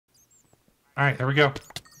All right, here we go.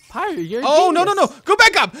 Pyro, you're Oh, genius. no. Go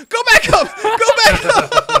back up. Go back up. Go back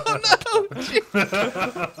up. No.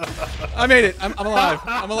 Jeez. I made it. I'm alive.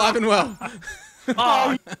 I'm alive and well.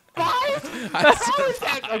 Oh, how is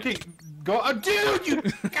that? Okay, go. Oh, dude, you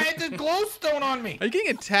got the glowstone on me. Are you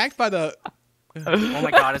getting attacked by the... Oh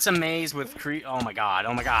my god, it's a maze with oh my god.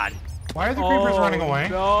 Why are the creepers running away?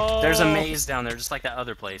 No. There's a maze down there, just like that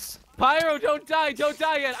other place. Pyro, don't die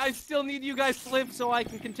yet. I still need you guys to live so I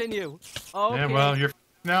can continue. Okay. Yeah, well, you're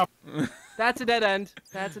now. That's a dead end.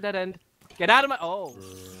 Get out of my. Oh. All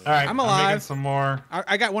right, I'm making alive. some more.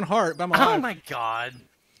 I got one heart, but I'm alive. Oh my god.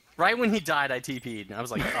 Right when he died, I TP'd. And I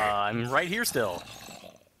was like, I'm right here still.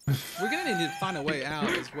 We're gonna need to find a way out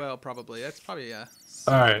as well, probably. That's probably, All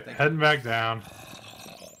right, heading back down.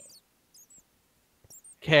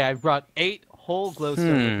 Okay, I brought 8 whole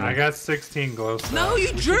glowstones. I got 16 glowstones. No,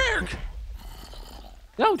 you jerk!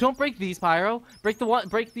 No, don't break these, Pyro. Break the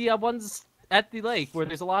ones at the lake where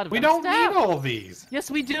there's a lot of We them. don't Snap. need all these.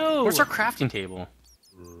 Yes, we do. Where's our crafting table?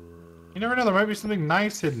 You never know, there might be something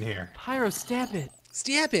nice hidden here. Pyro, stab it.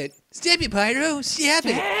 Stab it, Pyro. Stab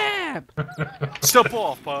it. Stab. Step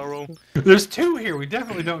off, Pyro. There's 2 here. We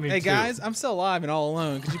definitely don't need Hey 2. guys, I'm still alive and all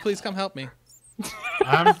alone. Could you please come help me?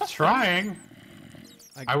 I'm trying.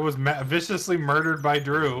 I was viciously murdered by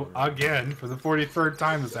Drew again for the 43rd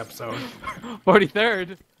time this episode.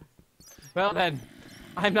 43rd. Well then,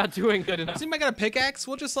 I'm not doing good enough. Does anybody got a pickaxe?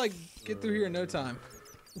 We'll just like get through here in no time.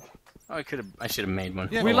 Oh, I should have made one.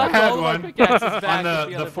 Yeah, We oh, left had all of our one. pickaxes back On at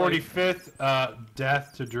the other place. 45th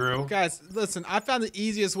death to Drew. Guys, listen, I found the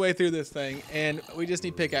easiest way through this thing, and we just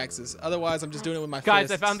need pickaxes. Otherwise, I'm just doing it with my Guys,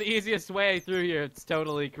 fists. I found the easiest way through here. It's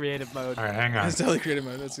totally creative mode. All right, hang on. It's totally creative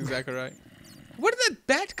mode. That's exactly right. Where did that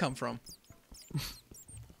bat come from?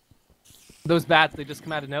 Those bats, they just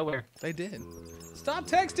come out of nowhere. They did. Stop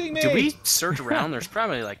texting me! Did we search around? There's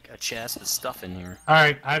probably like a chest with stuff in here. All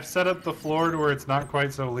right, I've set up the floor to where it's not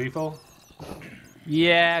quite so lethal.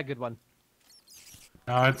 Yeah, good one.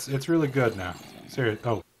 No, it's really good now. Serious.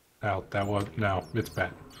 Oh, no, that was no. It's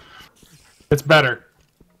bad. It's better.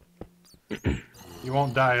 You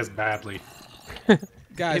won't die as badly.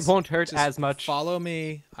 Guys, It won't hurt just as much. Follow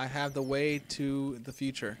me. I have the way to the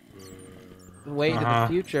future. The way to the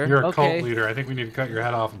future. You're a okay. cult leader. I think we need to cut your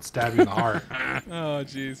head off and stab you in the heart. Oh,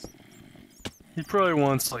 jeez. He probably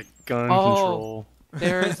wants like gun Oh. control.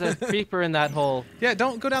 There's a creeper in that hole. Yeah,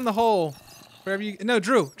 don't go down the hole. Wherever you. No,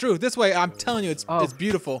 Drew, this way. I'm telling you, it's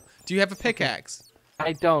beautiful. Do you have a pickaxe?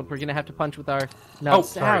 I don't. We're gonna have to punch with our nuts.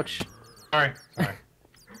 sorry. Ouch. Sorry.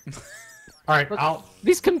 All right, Look,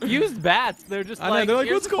 these confused bats. They're just I know, like, they're like,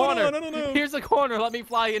 here's "What's a going corner. on? I don't know." Here's a corner. Let me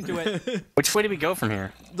fly into it. Which way do we go from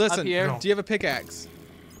here? Listen, here. do you have a pickaxe?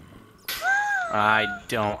 I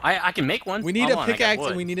don't. I can make one. We need Hold a on, I got pickaxe, wood.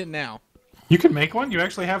 and we need it now. You can make one. You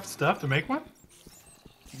actually have stuff to make one.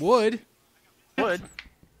 Wood. wood.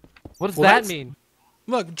 What does Well, that that's- mean?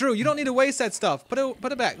 Look, Drew, you don't need to waste that stuff. Put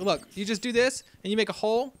it back. Look, you just do this, and you make a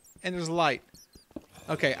hole, and there's light.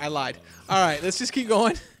 Okay, I lied. All right, let's just keep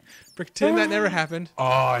going. Pretend that never happened. Oh,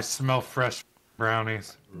 I smell fresh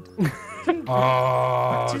brownies. Oh, Dude,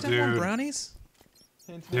 I want dude. brownies?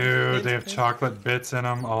 Dude, they have chocolate bits in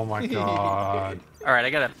them. Oh my god. All right, I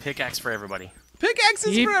got a pickaxe for everybody.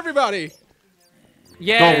 Pickaxes Yeep. for everybody.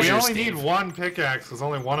 Yeah. No, we your only Steve. need one pickaxe because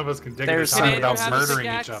only one of us can dig at a There's time Steve. without Have a murdering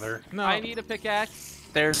pickaxe? each other. No. I need a pickaxe.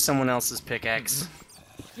 There's someone else's pickaxe.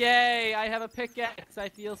 Yay! I have a pickaxe. I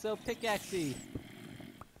feel so pickaxey.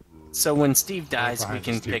 So when Steve dies, we behind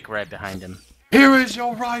can you, Steve. pick right behind him. Here is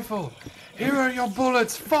your rifle. Here are your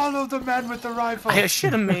bullets. Follow the man with the rifle. I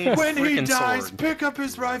should have made When he frickin' dies, sword. pick up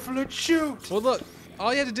his rifle and shoot. Well, look,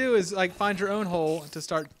 all you have to do is like find your own hole to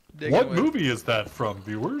start digging What with. movie is that from,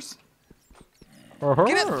 viewers? Get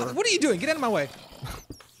out, what are you doing? Get out of my way.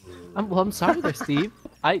 I'm sorry there, Steve.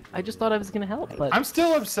 I just thought I was gonna help, but I'm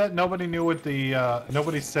still upset nobody knew what the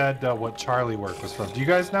nobody said what Charlie work was from. Do you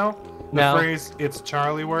guys know the No. phrase "It's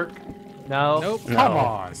Charlie work"? no. Nope. No. Come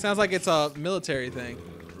on. It sounds like it's a military thing.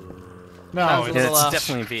 No, Sounds a it's, little, It's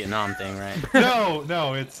definitely a Vietnam thing, right?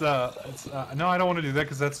 no, it's no. I don't want to do that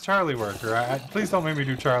because that's Charlie work. Or please don't make me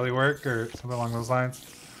do Charlie work or something along those lines.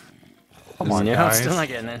 Come on, no, I'm guys. still not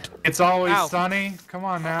getting it. It's always Ow. sunny. Come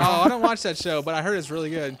on Oh, now, I don't watch that show, but I heard it's really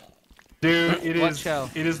good. dude. It What is. show?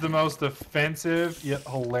 It is the most offensive yet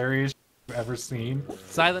hilarious I've ever seen.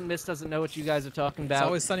 Silent Mist doesn't know what you guys are talking It's about.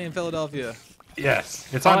 always sunny in Philadelphia. Yes,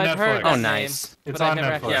 it's Oh, on I've heard Netflix. that Oh, name, nice. It's but I've on never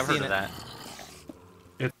Netflix. actually Yeah, I've heard seen of it. that.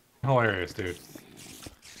 It's hilarious, dude.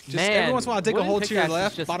 Just Man, every once in a while, I dig a wooden hole to your pickaxe is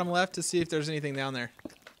left, just- bottom left, to see if there's anything down there.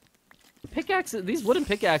 Pickaxes. These wooden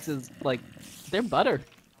pickaxes, like, they're butter.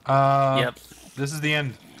 Yep. This is the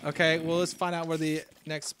end. Okay, well, let's find out where the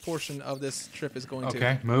next portion of this trip is going to.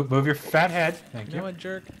 Okay, move your fat head. Thank You you. know what,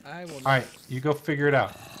 jerk? I will. All right, you go figure it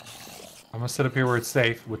out. I'm gonna sit up here where it's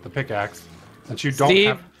safe with the pickaxe. That you don't Steve.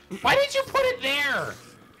 have. Why did you put it there?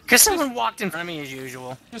 Because someone walked in front of me as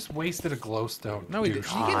usual. Just wasted a glowstone. No, you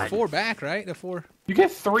douche. get 4 back, right? The 4. You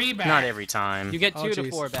get 3 back. Not every time. You get Oh, 2 to jeez.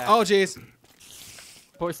 4 back. Oh, jeez.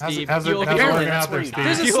 Poor How's Steve. it, how's it, You'll how's be it Apparently working that's out where there, you Steve?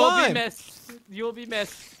 There's a You will slime. be missed. You will be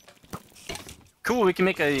missed. Cool, we can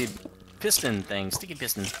make a piston thing, sticky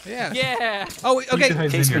piston. Yeah. Yeah. Oh, wait, okay. You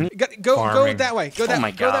guys Case in we here. Go Farming. that way. Go that.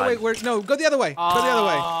 my Go that way. God. No, go the other way. Go the other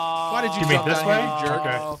way. Why did you You mean jump this down way? here, you jerk?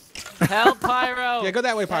 Okay. Help, Pyro. Yeah, go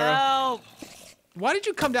that way, Pyro. Help. Why did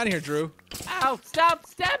you come down here, Drew? Ow. Stop.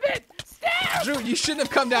 Stab it. Stab. Drew, you shouldn't have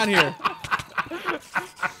come down here.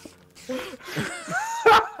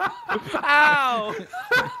 Ow.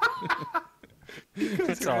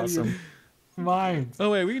 That's awesome. Mine.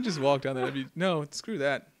 Oh wait, we can just walk down there. No, screw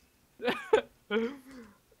that.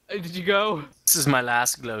 Did you go? This is my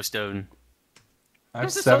last glowstone. I have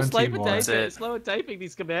This is so 17 slow more. at typing, it. slow at typing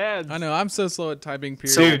these commands. I know, I'm so slow at typing,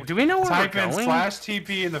 period. So, Dude, do we know where Type we're in going?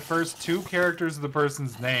 /TP in the first 2 characters of the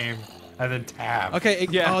person's name, and then tab. Okay,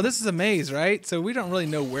 Yeah. oh, this is a maze, right? So we don't really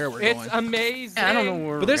know where we're It's going. amazing. Yeah, I don't know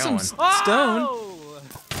where But there's we're some going. stone. Oh.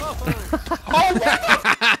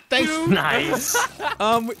 Thanks. Nice.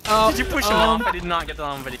 Did you push him off? I did not get that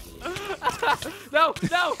on video. No,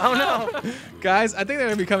 no. Oh no. Guys, I think they're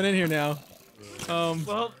gonna be coming in here now.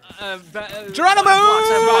 Well,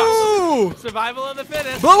 Geronimo! Survival of the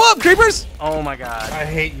fittest. Blow up, creepers! Oh my god. I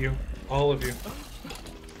hate you. All of you.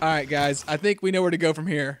 All right, guys, I think we know where to go from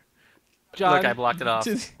here. John. Look, I blocked it off.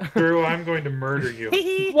 Drew, I'm going to murder you.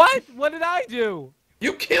 What? What did I do?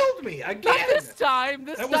 You killed me Not again! this time.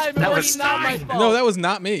 This That was time it that was was not my fine. fault. No, that was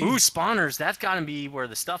not me. Ooh, spawners. That's gotta be where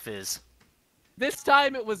the stuff is. This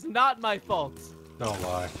time it was not my fault. Don't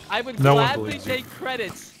lie. I would No one gladly believes you. take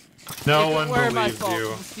credit. No if one it were my believes fault.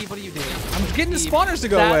 you. Steve, what are you doing? I'm getting the Steve, spawners to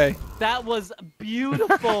go that, away. That was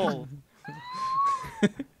beautiful.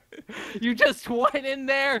 You just went in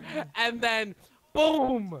there and then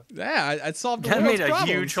boom. Yeah, I solved the That world's made a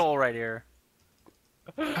problems. huge hole right here.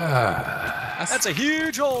 That's a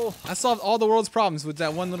huge hole. I solved all the world's problems with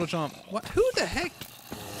that one little jump. What? Who the heck?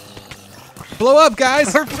 Blow up,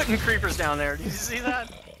 guys! We're putting creepers down there. Did you see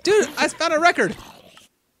that? Dude, I found a record.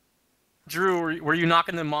 Drew, were you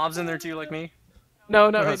knocking the mobs in there too, like me? No,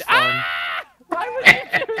 not That's right. fun. Why would you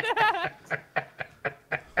do that?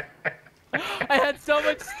 I had so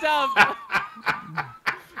much stuff.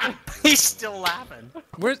 He's still laughing.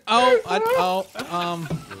 Where's?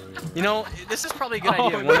 You know, this is probably a good Oh,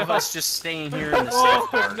 idea. One of no. us just staying here in the safe Oh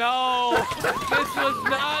part. no! This was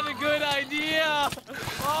not a good idea.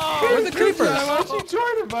 Oh, Where's the creeper? Why don't you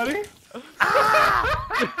join it, buddy?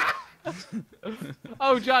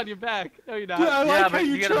 oh, John, you're back. No, you're not. Dude, I Yeah, like how but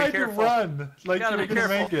you you gotta be tried to careful. run. Like you gotta were be gonna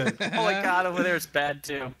make careful. it. Oh my god, over there it's bad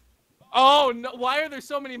too. Oh no! Why are there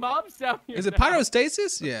so many mobs down here? Is it now?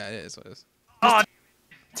 pyrostasis? Yeah, it is. It is. Oh,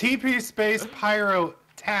 TP space pyro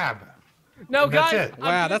tab. No, And that's guys. it. I'm Wow,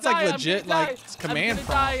 gonna that's like die, I'm legit, gonna like, die, command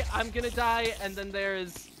I'm gonna die, and then there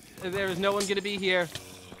is no one gonna be here.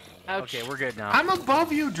 Ouch. okay, we're good now. I'm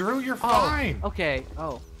above you, Drew. You're fine. Okay.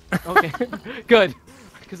 Oh. Okay. Good.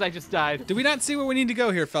 Because I just died. Do we not see where we need to go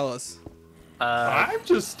here, fellas? I'm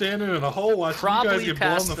just standing in a hole watching you guys Probably get blown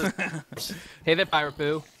past the. the. Hey there,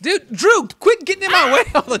 Pyrapoo. Dude, Drew, quit getting in my way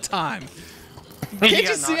all the time. Can't you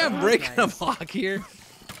got see knocked I'm out. breaking Nice. a block here?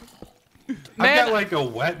 I've Man, got like a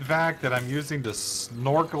wet vac that I'm using to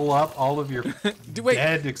snorkel up all of your Wait.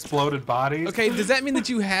 dead, exploded bodies. Okay, does that mean that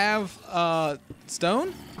you have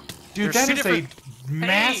stone? Dude, There's that two is a different-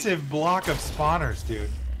 massive block of spawners, dude.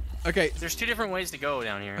 Okay, There's 2 different ways to go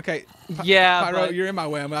down here. okay. Yeah, Pyro, but you're in my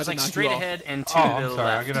way. I'm about It's to like knock straight you off. ahead and to Oh, the I'm sorry. I'll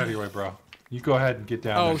left. get out of your way, bro. You go ahead and get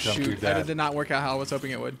down Oh there and jump to your shoot, that dad. did not work out how I was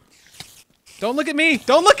hoping it would. Don't look at me!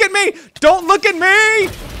 Don't look at me! Don't look at me!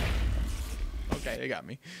 Okay, they got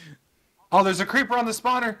me. Oh, there's a creeper on the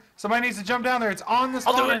spawner. Somebody needs to jump down there. It's on the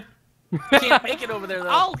I'll do spawner. it. Can't make it over there though.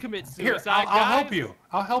 I'll commit Here, suicide, I'll help guys. you.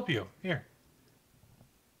 I'll help you. Here.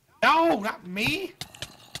 No, not me.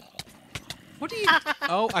 What do you...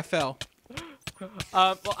 Oh, I fell.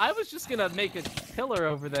 Well, I was just gonna make a pillar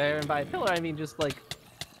over there, and by pillar I mean just like.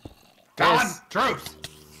 John, This. truce.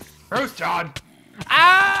 Truce, John.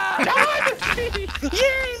 Ah!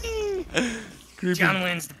 Yay! Creepy. John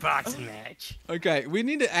wins the boxing match. Okay, we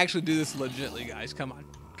need to actually do this legitly, guys. Come on.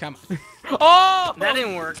 Come on. Oh! That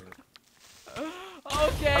didn't work. I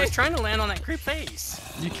Okay. was trying to land on that creep face.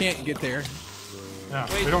 You can't get there. Yeah,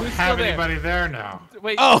 Wait, we don't who's have still there? anybody there now.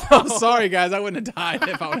 Wait. Oh, sorry guys, I wouldn't have died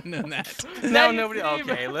if I would have known that. Now Nice, nobody. Steve.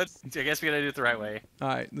 Okay, I guess we gotta do it the right way. All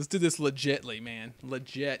right, let's do this legitly, man.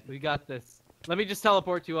 Legit. We got this. Let me just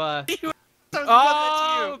teleport to I was about Oh,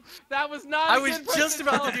 that to you. that was not. I a was good just person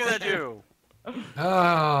about to do that teleport. too.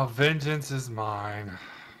 Oh, vengeance is mine.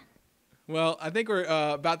 Well, I think we're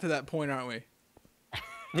about to that point, aren't we?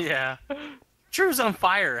 Yeah. Drew's on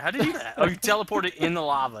fire. How did you do that? Oh, you teleported in the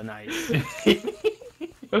lava. Nice.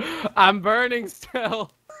 I'm burning still.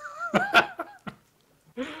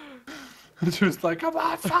 Just like, I'm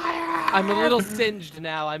on fire! I'm a little singed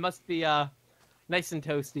now. I must be nice and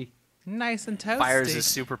toasty. Nice and toasty. Fire is his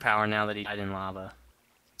superpower now that he died in lava.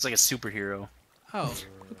 It's like a superhero. Oh, what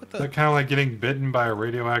Is the? that kind of like getting bitten by a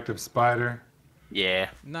radioactive spider? Yeah.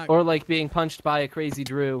 Not. Or like being punched by a crazy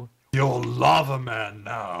Drew. You're lava man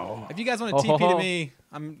now. If you guys want to TP to me,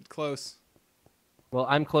 I'm close. Well,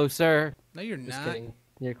 I'm closer. No, you're Just not. kidding.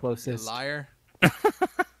 You're You closest. liar.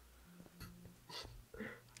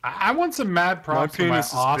 I want some mad props for my penis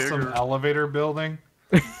is awesome bigger. elevator building.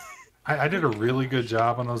 I did a really good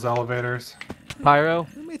job on those elevators. Pyro,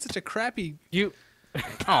 You made such a crappy. you.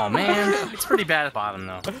 Oh man, it's pretty bad at the bottom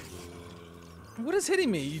though. What is hitting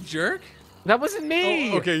me, you jerk? That wasn't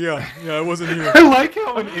me. Oh, okay, yeah, it wasn't you. I like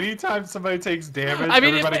how when anytime somebody takes damage, I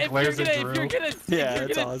mean, everybody if glares you're at gonna, Drew. if you're gonna, Yeah, if you're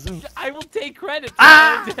it's gonna, awesome. I will take credit for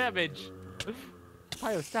my own damage.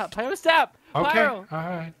 Pyro, stop! Pyro, stop! Okay, Pyro.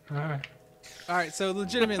 alright. All right, so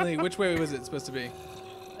legitimately, which way was it supposed to be?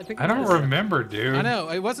 I think I don't there's- remember, dude. I know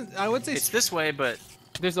it wasn't. I would say It's this way, but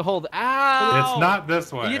There's a hold. Ow! It's not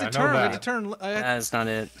this way. you had to I know turn. We that. had to turn. that's not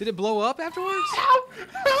it. Did it blow up afterwards? How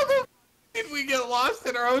the did we get lost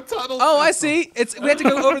in our own tunnel? Oh, I see. It's we had to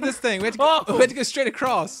go over this thing. We had to go, Oh. we had to go straight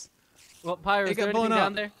across. Well, Pyro, It is got there blown anything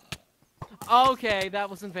up. down there? Okay, that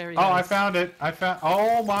wasn't very Oh, I nice. found it.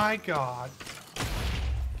 Oh my god.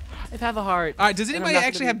 I have a heart. All right. Does And I'm anybody not gonna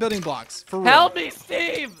actually be- have building blocks? For real? Help me,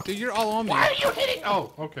 Steve! Dude, you're all on me. Why are you hitting?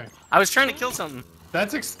 Oh, okay. I was trying to kill something.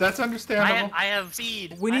 That's understandable. I have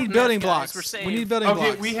seed. We I have need enough, building guys. blocks. We're safe. We need building Okay,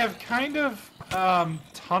 blocks. we have kind of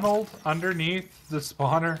tunneled underneath the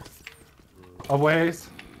spawner a ways.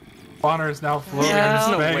 Spawner is now floating Yeah, in there's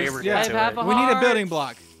no space. way we're Yeah. gonna I do have it. a We need a heart. building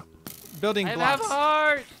block. Building I have blocks. a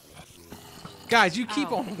heart. Guys, you keep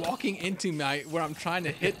Ow. on walking into my where I'm trying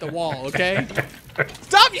to hit the wall, okay?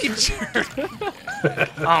 Stop, you jerk!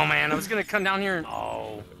 Oh man, I was gonna come down here and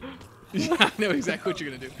Yeah, I know exactly what you're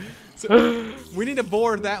gonna do. So we need a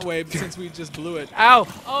board that way since we just blew it. Ow!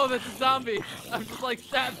 Oh, that's a zombie. I'm just like,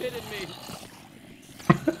 stop hitting me.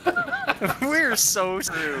 we're so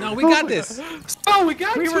screwed. No, we got this. Oh, we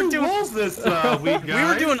got We two were doing- walls this week, guys. we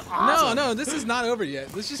were doing No, awesome. no, this is not over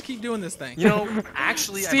yet. Let's just keep doing this thing. You know,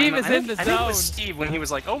 actually, Steve I is in the think it was zone. Steve when he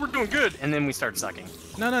was like, "Oh, we're doing good," and then we started sucking.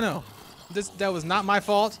 No. That was not my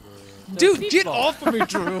fault. Dude, Steve's get fault. off of me,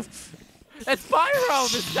 Drew. It's Pyro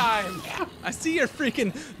this time. I see your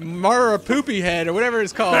freaking Mara poopy head or whatever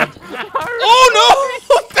it's called. Pyro. Oh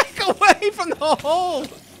no! Back away from the hole.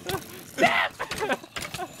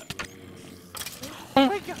 Oh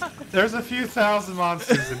my god. There's a few thousand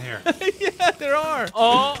monsters in here. Yeah, there are.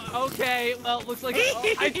 Oh, okay. Well, it looks like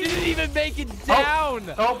I didn't even make it down.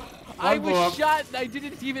 Oh, I one blew was up. shot and I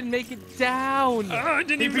didn't even make it down. I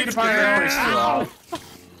didn't TP to fire. Ow.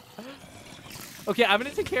 Okay, I'm gonna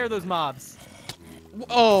take care of those mobs.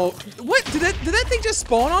 Oh, what? Did that thing just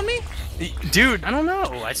spawn on me? Dude, I don't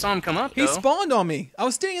know. I saw him come up. He though. spawned on me. I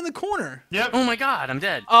was standing in the corner. Yep. Oh my god, I'm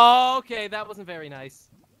dead. Oh, okay, that wasn't very nice.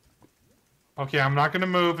 Okay, I'm not gonna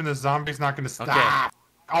move, and the zombie's not gonna stop. Okay.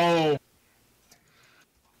 Oh,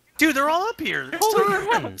 Dude, they're all up here. There's Holy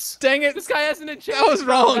two rooms. Dang it. This guy has an enchantment. was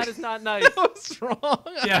wrong. That is not nice. That was wrong.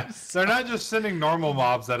 yeah. They're not just sending normal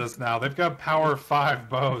mobs at us now. They've got power 5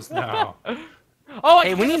 bows now. Oh, I Hey,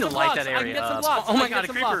 can we get need to some light blocks. that I can area get some up. blocks. Oh I my can god, get a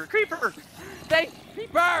some blocks. creeper! Thank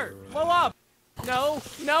Creeper. Blow up.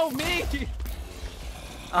 No, me.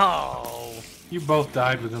 Oh. You both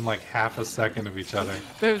died within like half a second of each other.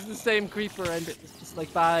 There's the same creeper, and it's just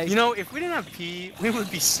like bye. You know, if we didn't have P, we would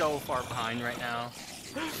be so far behind right now.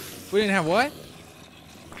 We didn't have what?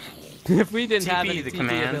 if we didn't have TP, any the TP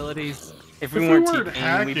command. abilities. If If we we weren't weren't TPing,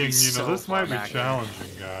 hacking, we'd be so this far might be back. challenging,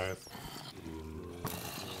 guys.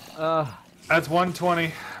 Uh, That's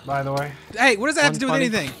 120, by the way. Hey, what does that have to do with 120.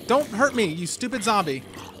 anything? Don't hurt me, you stupid zombie.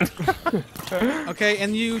 Okay,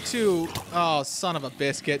 and you too. Oh, son of a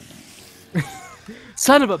biscuit.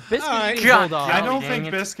 son of a biscuit. Alright. You can hold God, on. I don't dang think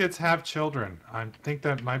it. biscuits have children. I think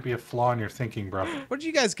that might be a flaw in your thinking, bro. Where'd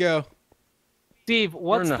you guys go? Steve,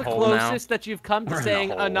 what's in the the hole now. closest that you've come to We're in the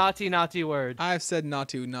saying a hole. naughty word? I've said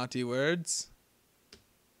naughty words.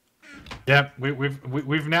 Yep,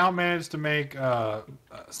 we've now managed to make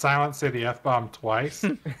Silent City F-bomb twice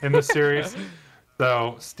in the series.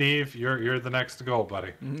 So Steve, you're the next to go,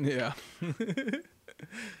 buddy. Yeah.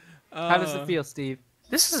 How does it feel, Steve?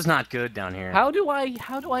 This is not good down here. How do I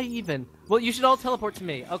even? Well, you should all teleport to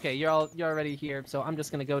me. Okay, you're already here, so I'm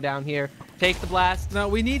just gonna go down here, take the blast. No,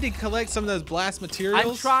 we need to collect some of those blast materials.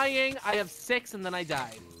 I'm trying. I have 6, and then I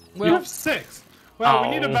died. You have 6. Well, we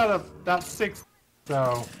need Oh. about 6.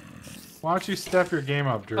 So why don't you step your game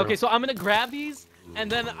up, Drew? Okay, so I'm gonna grab these,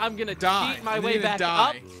 and then I'm gonna Die. cheat my And way then back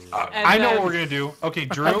die. up. and I know then- what we're gonna do. Okay,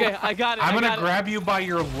 Drew. Okay, I got it. I'm I gonna got it. grab you by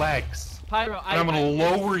your legs. Pyro, And I'm gonna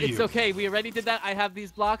lower you. It's okay. We already did that. I have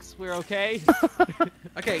these blocks. We're okay.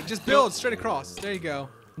 Okay, just build straight across. There you go.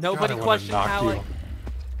 Nobody God, I wanna questioned knock how you. it.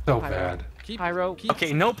 So Pyro. bad. Keep, Pyro. keep.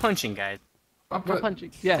 Okay, no punching, guys. No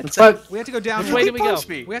punching. Yeah. But We have to go down. Which way do we go? Punch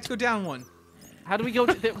me. We have to go down one. How do we go?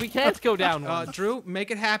 We can't go down one. Drew,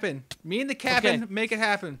 make it happen. Me and the cabin, Okay. make it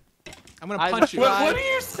happen. I'm gonna I punch you. will what are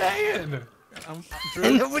you saying?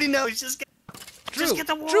 Drew, Nobody knows. Just get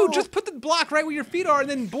the wall. Drew, just put the block right where your feet are and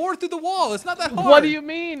then bore through the wall. It's not that hard. What do you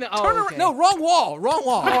mean? Oh, Turn around. okay. No, wrong wall. Wrong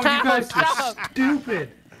wall. Oh, you guys Stop. are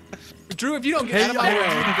stupid. Drew, if you don't get out of my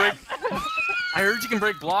way. I heard you can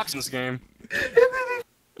break blocks in this game.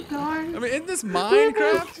 I mean, isn't this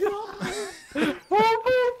Minecraft?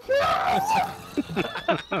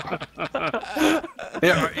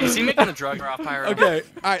 Yeah, is he making a drug off Pyro? Okay.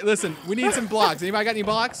 All right, listen. We need some blocks. Anybody got any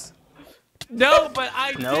blocks? No, but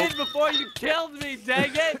I Nope. did before you killed me.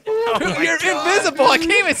 Dang it! You're invisible. I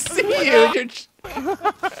can't even see you. You're...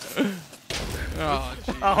 Oh,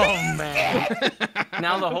 geez. Oh man.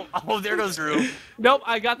 Now the whole. Oh, there goes Drew. Nope,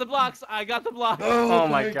 I got the blocks. I got the blocks. Oh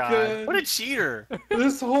my god. What a cheater.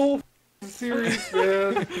 This whole series,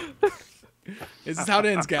 man. This is how it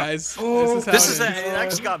ends, guys. Oh, this is how This it is ends. it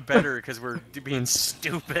actually got better because we're being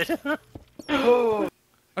stupid.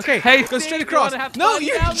 Okay, Hey, go Steve, straight you across. wanna have No, fun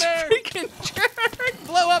you down there? freaking jerk!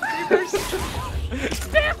 Blow up, creepers.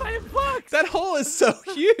 Damn, I have blocks. That hole is so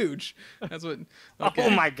huge. That's what. Okay. Oh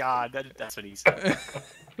my god, that's what he said.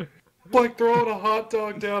 Like throwing a hot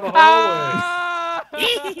dog down a hallway. Ah!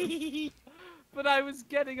 But I was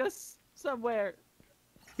getting us somewhere.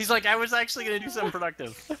 He's like, I was actually gonna do something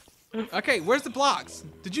productive. Okay, where's the blocks?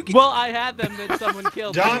 Did you get? Well, I had them, then someone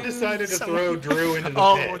killed John me. decided to throw Drew into the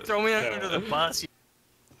Oh, pit. throw me So- under the bus.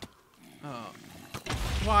 Oh.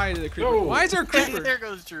 Why did the creeper? No. Why is there a creeper? There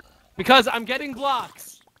goes Drew. Because I'm getting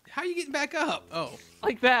blocks. How are you getting back up? Oh.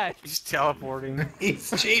 Like that. He's teleporting. He's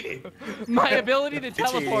cheating. My ability to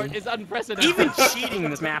teleport cheating. is unprecedented. Even cheating,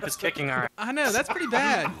 this map is kicking our. I know, that's pretty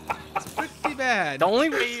bad. That's pretty bad. The only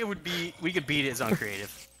way it would be we could beat it is on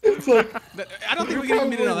creative. It's like I don't think you we can even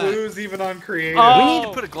probably beat it on that. lose even on creative. Oh. We need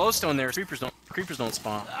to put a glowstone there. Creepers don't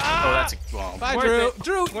spawn. Oh, that's a well. Bye, Worth Drew. it.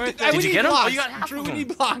 Drew, Worth it. we Did you need get 'em? Oh, blocks. you got half Drew, of we 'em.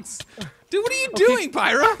 need blocks. Dude, what are you doing,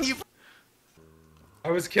 Pyro? I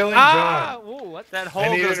was killing Ah! John. Ooh, what? That I hole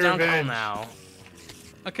needed goes down cold revenge. now.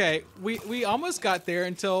 Okay, we almost got there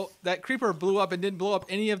until that creeper blew up and didn't blow up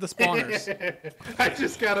any of the spawners. I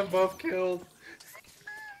just got them both killed.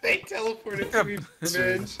 They teleported to me for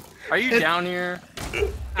revenge. Are you down here?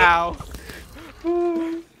 Ow.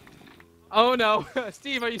 Oh no.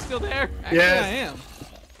 Steve, are you still there? Actually, Yes. I am.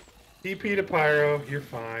 TP to Pyro, you're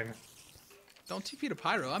fine. Don't TP to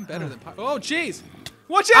Pyro. I'm better than Pyro. Oh, jeez.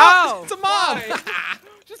 Watch out! Ow! It's a mob! Why?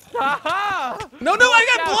 Just haha! No,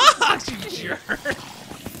 I Watch got blocked, you jerk!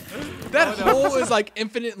 That hole is like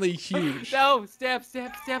infinitely huge. No, Steph,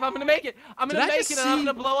 I'm gonna make it. I'm Did gonna I make just it, and I'm see-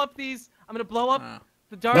 gonna blow up these. I'm gonna blow up Oh.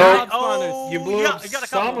 the dark No. mob spawners. Oh, You blew up you got a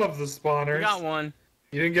some couple. of the spawners. We got one.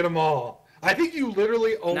 You didn't get them all. I think you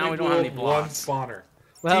literally Now only we blew don't have up any one blocks. spawner.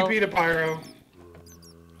 Well- TP to Pyro.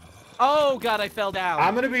 Oh god, I fell down.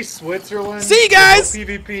 I'm gonna be Switzerland. See you guys! No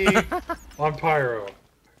PvP on Pyro.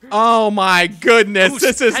 Oh my goodness, Ooh,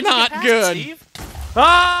 this is how'd you get not past, good. Steve?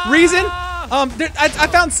 Ah! Reason? I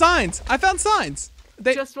found signs.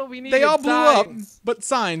 They Just what we need. they all blew up, signs. but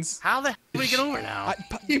signs. How the hell do we get over now?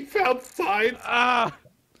 You found signs. Ah!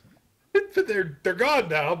 They're gone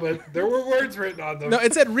now, but there were words written on them. No,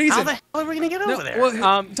 it said How reason. the hell are we gonna get No, over there? well,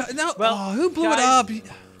 Well, oh, who blew guys, it up?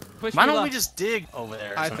 Push Why me don't we left. just dig over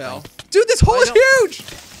there? or I something? fell. Dude, this hole Why is don't- huge!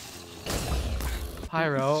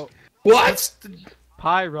 Pyro? What?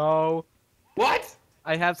 Pyro? What?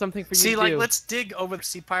 I have something for you See, to like, do. let's dig over.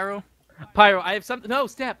 See, Pyro. Pyro, I have something. No,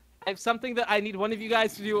 Step. I have something that I need one of you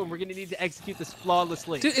guys to do, and we're gonna need to execute this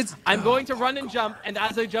flawlessly. Dude, it's I'm going to run and jump, and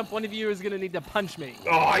as I jump, one of you is gonna need to punch me.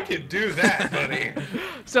 Oh, I can do that, buddy.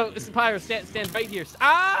 So, Pyro, stand right here.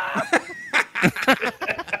 Ah!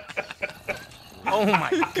 Oh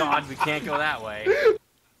my God, we can't go that way.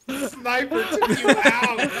 sniper took you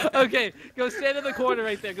out. Okay, go stand in the corner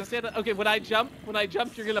right there. Go stand. Okay, when I jump,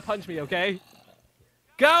 you're gonna punch me. Okay?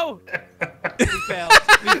 Go. We failed.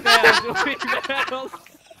 We failed. We failed.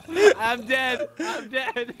 I'm dead. I'm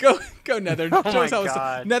dead. Go Nether. Oh Show my us how it's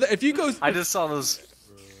God. Nether, if you go, I just saw those.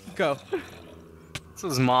 go.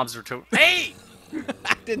 Those mobs are too. Hey!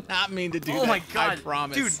 I did not mean to do that. Oh my God, I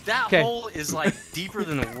promise. dude, that Okay. hole is like deeper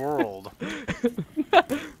than the world.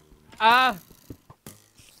 Ah.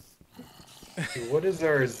 What is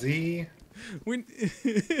our Z? We...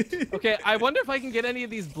 Okay, I wonder if I can get any of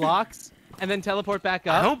these blocks and then teleport back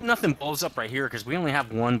I up. hope nothing blows up right here because we only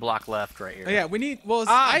have one block left right here. Oh, yeah, we need. Well,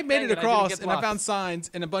 Ah, I made dang it it, I didn't across, get and I blocks. found signs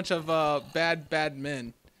and a bunch of bad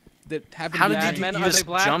men that happen How to did be. you do? men, You are they just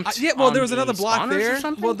black? jumped? Yeah, well, there on was the another block spawners or there.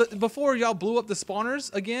 something? Well, before y'all blew up the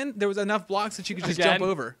spawners again, there was enough blocks that you could just Again? jump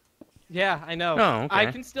over. Yeah, I know. Oh, okay. I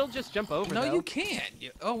can still just jump over. No, though. you can't.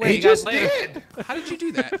 Oh He wait, you guys just later. did. how did you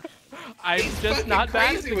do that? I'm He's just fucking not bad at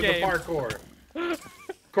crazy the with game. the parkour.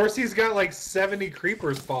 Of course, he's got like 70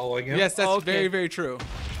 creepers following him. Yes, that's Okay. very true.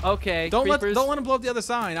 Okay. Don't creepers. let him blow up the other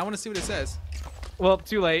sign. I want to see what it says. Well,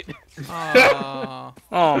 too late. Aw.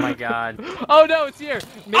 Oh my God. Oh no, it's here.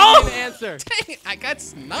 Maybe Oh! an answer. Dang it, I got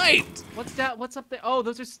sniped. What's that? What's up there? Oh,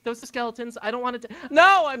 those are skeletons. I don't want to.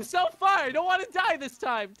 No, I'm so far. I don't want to die this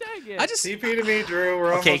time. Dang it. I just TP to me, Drew.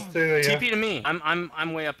 We're Okay, almost to you. TP to me.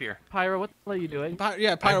 I'm way up here. Pyro, what the hell are you doing?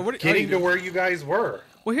 yeah, Pyro. I'm What are getting you to doing? where you guys were.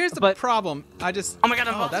 Well, here's the But- problem. I just. Oh my God,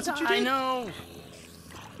 I'm about that's to what you die. did. I know.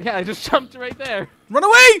 Yeah, I just jumped right there. Run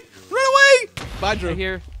away! Run away! Bye, Drew. Right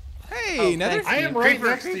here. Hey, Oh, Nether. thanks. I am right Creeper,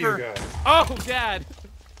 next to you creeper. guys. Oh, Dad.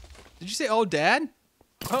 Did you say, "Oh, Dad"?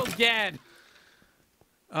 Oh, Dad.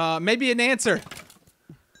 Maybe an answer.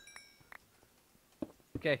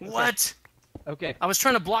 Okay. What? Okay. I was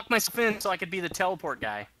trying to block myself in so I could be the teleport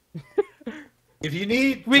guy. If you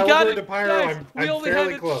need We got teleport it. to Pyro, Guys, we I'm only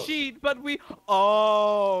fairly had a close. cheat, but we.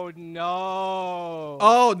 Oh no.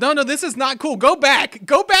 Oh no, this is not cool. Go back.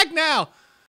 Go back now.